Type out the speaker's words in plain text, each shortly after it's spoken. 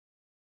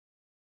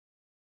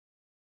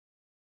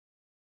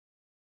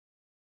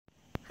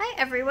Hi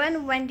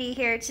everyone, Wendy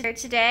here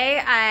today.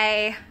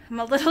 I am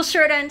a little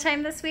short on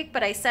time this week,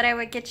 but I said I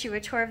would get you a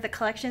tour of the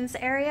collections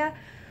area,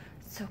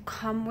 so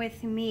come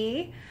with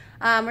me.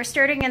 We're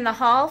starting in the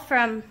hall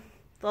from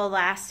the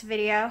last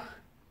video.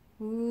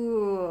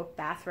 Ooh,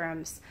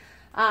 bathrooms.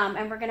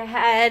 And we're gonna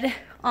head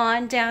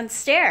on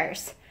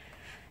downstairs.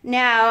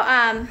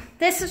 Now,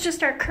 this is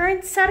just our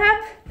current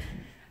setup.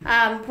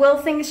 Will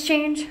things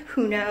change?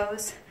 Who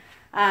knows?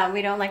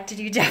 We don't like to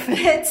do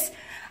definites.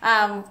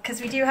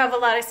 Because we do have a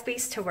lot of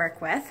space to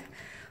work with.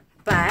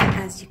 But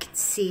as you can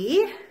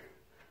see,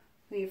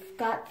 we've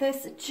got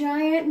this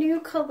giant new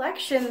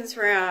collections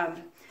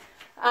room.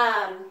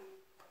 Right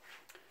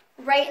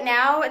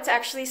now, it's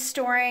actually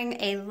storing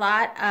a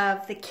lot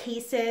of the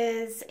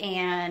cases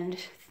and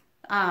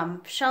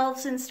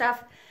shelves and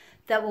stuff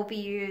that will be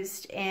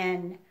used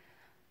in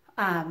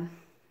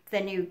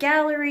the new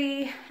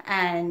gallery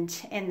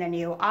and in the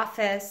new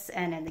office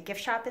and in the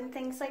gift shop and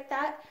things like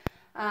that.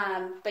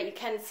 But you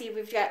can see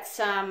we've got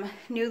some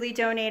newly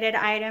donated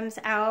items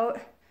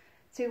out.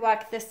 So we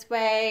walk this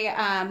way.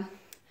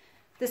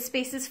 This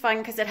space is fun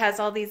because it has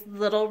all these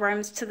little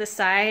rooms to the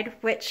side,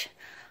 which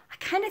I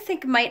kind of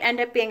think might end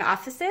up being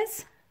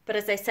offices. But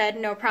as I said,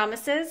 no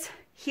promises.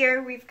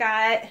 Here we've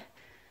got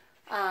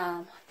a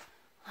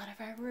lot of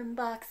our room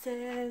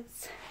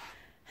boxes.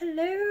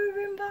 Hello,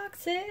 room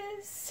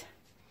boxes.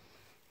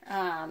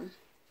 I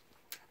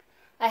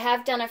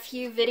have done a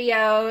few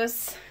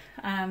videos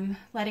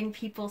letting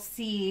people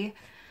see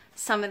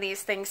some of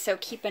these things, so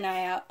keep an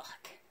eye out.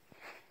 Look,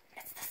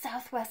 it's the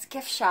Southwest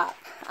gift shop.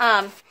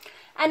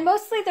 And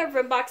mostly the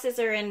room boxes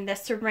are in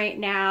this room right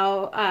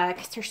now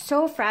because they're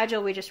so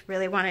fragile. We just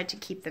really wanted to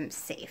keep them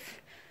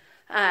safe.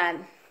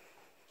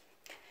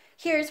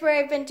 Here's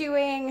where I've been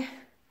doing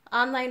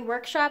online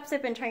workshops.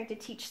 I've been trying to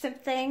teach some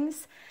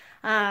things.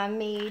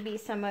 Maybe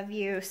some of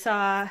you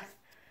saw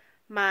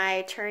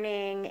my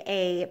turning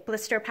a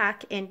blister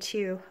pack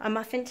into a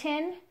muffin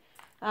tin.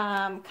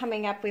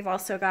 Coming up, we've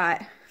also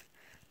got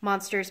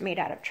monsters made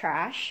out of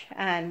trash,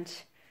 and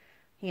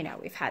you know,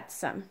 we've had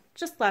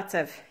just lots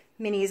of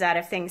minis out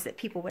of things that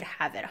people would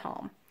have at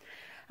home.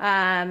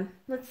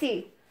 Let's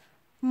see,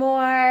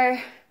 more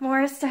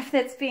stuff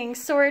that's being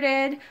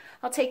sorted.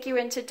 I'll take you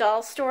into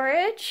doll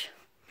storage.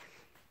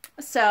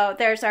 So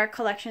there's our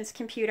collections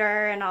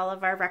computer and all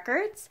of our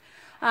records,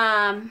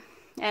 and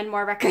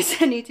more records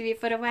that need to be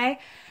put away.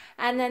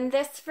 And then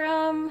this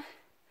room,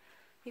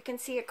 you can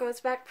see it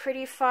goes back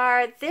pretty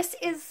far. This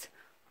is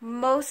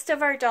most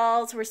of our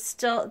dolls.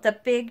 The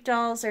big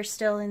dolls are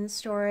still in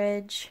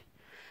storage.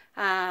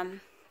 They're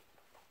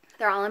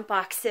all in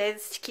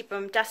boxes to keep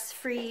them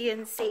dust-free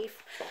and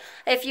safe.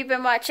 If you've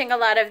been watching a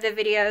lot of the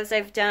videos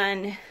I've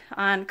done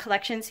on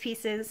collections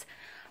pieces,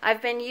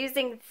 I've been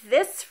using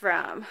this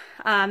room.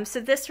 So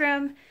this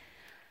room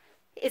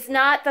is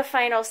not the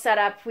final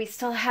setup. We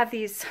still have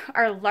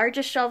our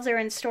largest shelves are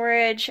in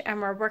storage, and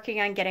we're working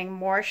on getting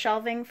more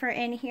shelving for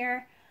in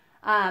here.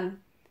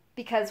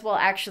 Because we'll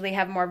actually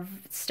have more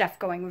stuff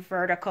going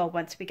vertical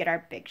once we get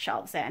our big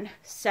shelves in.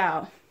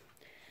 So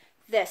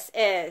this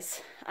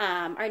is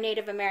our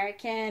Native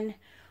American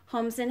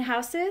homes and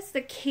houses,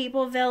 the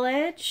Cable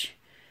Village.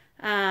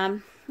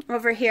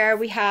 Over here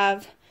we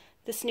have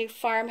this new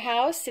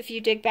farmhouse. If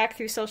you dig back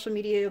through social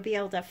media, you'll be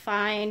able to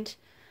find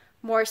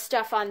more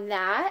stuff on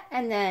that.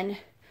 And then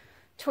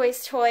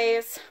toys,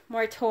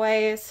 more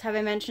toys. Have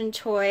I mentioned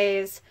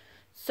toys?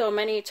 So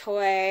many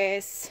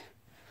toys.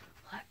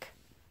 Look,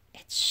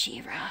 it's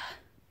She-Ra.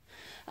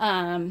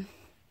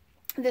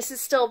 This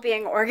is still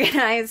being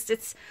organized.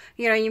 It's,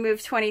 you know, you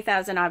move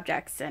 20,000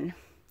 objects and,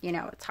 you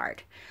know, it's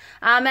hard.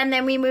 And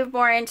then we move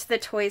more into the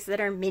toys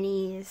that are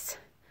minis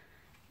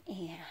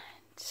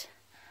and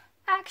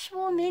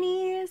actual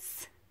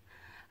minis.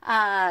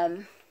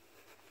 And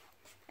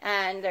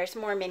there's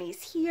more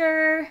minis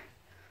here.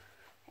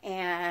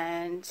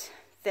 And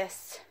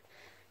this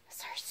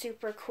is our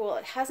super cool,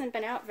 it hasn't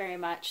been out very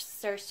much. This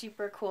is our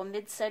super cool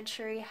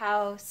mid-century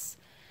house.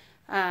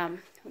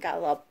 We got a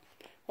little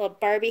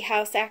Barbie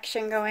house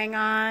action going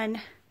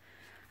on.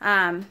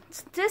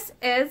 So this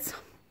is,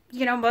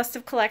 you know, most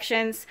of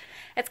collections.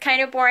 It's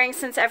kind of boring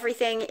since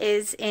everything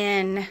is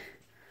in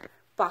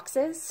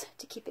boxes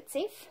to keep it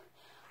safe.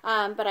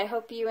 But I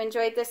hope you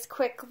enjoyed this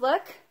quick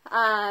look.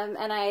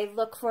 And I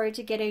look forward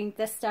to getting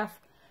this stuff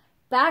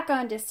back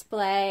on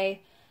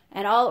display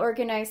and all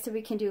organized so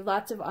we can do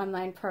lots of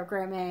online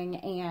programming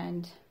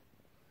and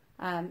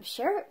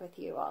share it with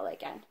you all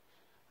again.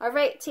 All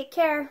right, take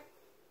care.